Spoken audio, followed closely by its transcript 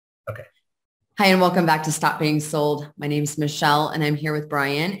Okay. Hi, and welcome back to Stop Being Sold. My name is Michelle, and I'm here with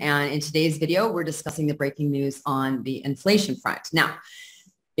Brian. And in today's video, we're discussing the breaking news on the inflation front. Now,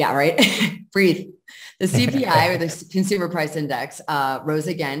 yeah, right. Breathe. The CPI, or the Consumer Price Index, rose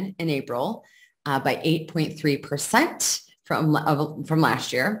again in April by 8.3% from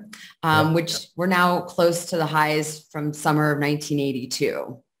last year, which we're now close to the highs from summer of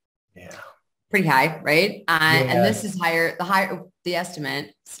 1982. Yeah. Pretty high, right? And this is higher. The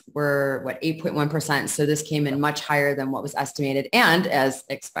estimates were 8.1%. So this came in much higher than what was estimated. And as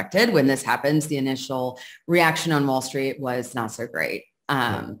expected, when this happens, the initial reaction on Wall Street was not so great.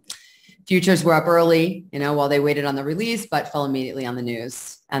 Futures were up early, while they waited on the release, but fell immediately on the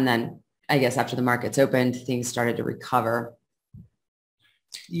news. And then I guess after the markets opened, things started to recover.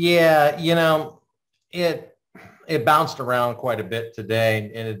 Yeah, it bounced around quite a bit today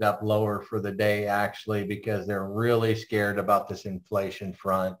and ended up lower for the day, actually, because they're really scared about this inflation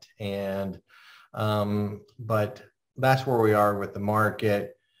front. And but that's where we are with the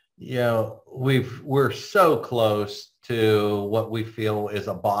market. We're so close to what we feel is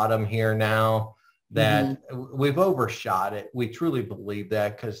a bottom here now that we've overshot it. We truly believe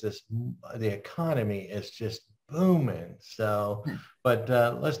that because the economy is just booming. So, but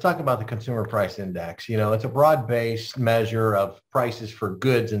let's talk about the Consumer Price Index. It's a broad-based measure of prices for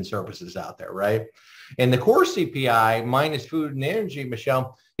goods and services out there, right? And the core CPI minus food and energy,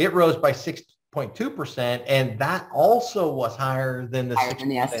 Michelle, it rose by 6.2%, and that also was higher than the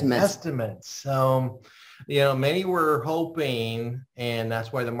estimates. So, many were hoping, and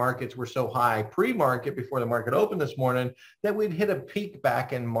that's why the markets were so high pre-market before the market opened this morning, that we'd hit a peak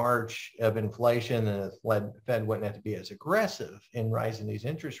back in March of inflation and the Fed wouldn't have to be as aggressive in rising these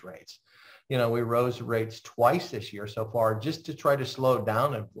interest rates. We rose rates twice this year so far just to try to slow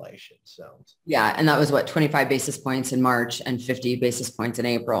down inflation. So yeah, and that was 25 basis points in March and 50 basis points in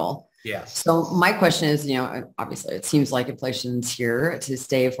April. Yes. So my question is, obviously it seems like inflation's here to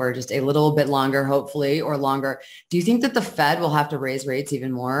stay for just a little bit longer, hopefully, or longer. Do you think that the Fed will have to raise rates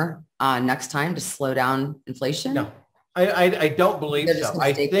even more next time to slow down inflation? No, I don't believe so.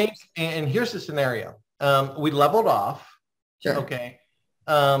 I think, and here's the scenario. We leveled off. Sure. Okay.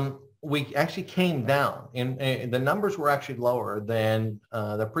 We actually came down and the numbers were actually lower than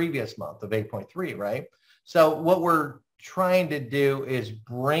the previous month of 8.3, right? So what we're trying to do is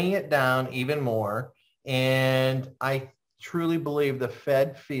bring it down even more. And I truly believe the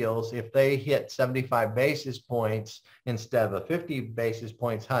Fed feels if they hit 75 basis points instead of a 50 basis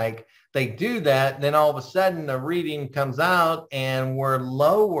points hike, they do that, then all of a sudden the reading comes out and we're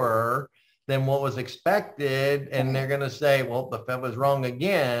lower than what was expected. And they're going to say, well, the Fed was wrong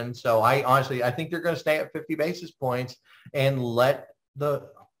again. So I think they're going to stay at 50 basis points and let the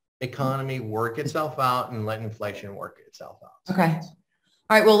economy work itself out and let inflation work itself out. Okay. All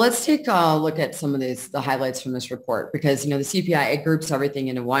right. Well, let's take a look at some of the highlights from this report, because, the CPI, it groups everything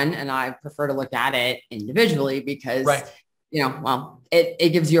into one, and I prefer to look at it individually because,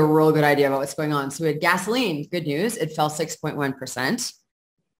 it gives you a real good idea about what's going on. So we had gasoline, good news. It fell 6.1%.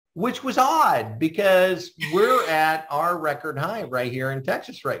 Which was odd because we're at our record high right here in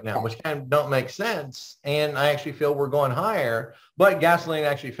Texas right now, which kind of don't make sense. And I actually feel we're going higher, but gasoline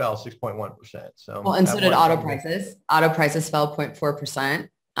actually fell 6.1%. So well, and so did auto prices. Auto prices fell 0.4%.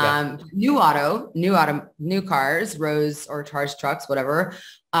 New cars rose, or charged trucks, whatever,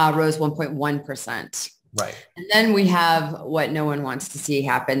 rose 1.1%. Right. And then we have what no one wants to see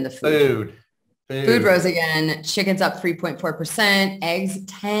happen, the food. Food rose again. Chicken's up 3.4%. Eggs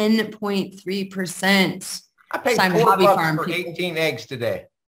 10.3%. I paid $4 for 18 eggs today.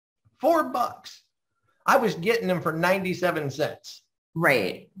 $4. I was getting them for 97 cents.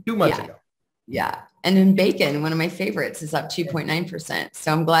 Right. 2 months ago. Yeah. And then bacon, one of my favorites, is up 2.9%.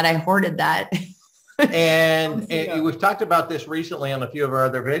 So I'm glad I hoarded that. And we've talked about this recently on a few of our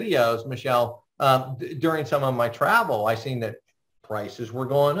other videos, Michelle. During some of my travel, I seen that prices were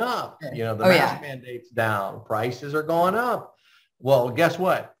going up. The mask mandate's down. Prices are going up. Well, guess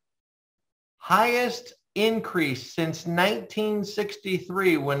what? Highest increase since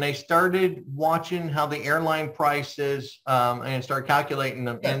 1963 when they started watching how the airline prices and start calculating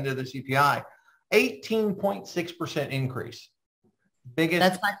them into the CPI. 18.6% increase.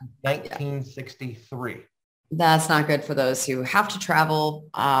 Biggest 1963. That's not good for those who have to travel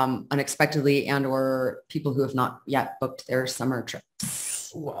unexpectedly and or people who have not yet booked their summer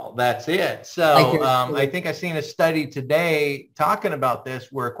trips. Well, that's it. So I think I seen a study today talking about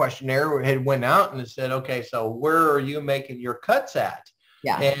this where a questionnaire had went out and it said, okay, so where are you making your cuts at?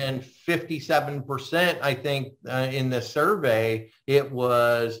 Yeah. And 57%, I think, in the survey, it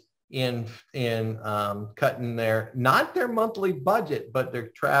was in cutting not their monthly budget, but their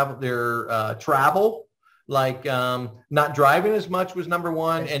travel. Like not driving as much was number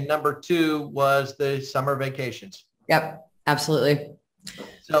one, and number two was the summer vacations. Yep, absolutely.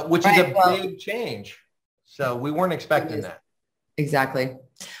 So, which is a big change. So we weren't expecting that. Exactly. All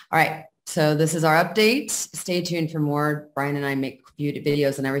right. So this is our update. Stay tuned for more. Brian and I make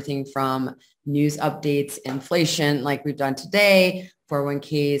videos on everything from news updates, inflation, like we've done today,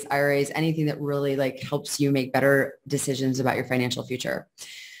 401ks, IRAs, anything that really like helps you make better decisions about your financial future.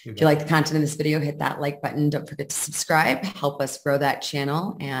 If you like the content in this video, hit that like button. Don't forget to subscribe. Help us grow that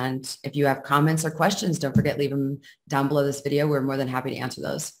channel. And if you have comments or questions, don't forget, leave them down below this video. We're more than happy to answer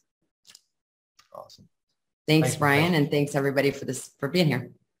those. Awesome. Thanks, Brian. And thanks everybody for being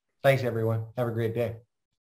here. Thanks, everyone. Have a great day.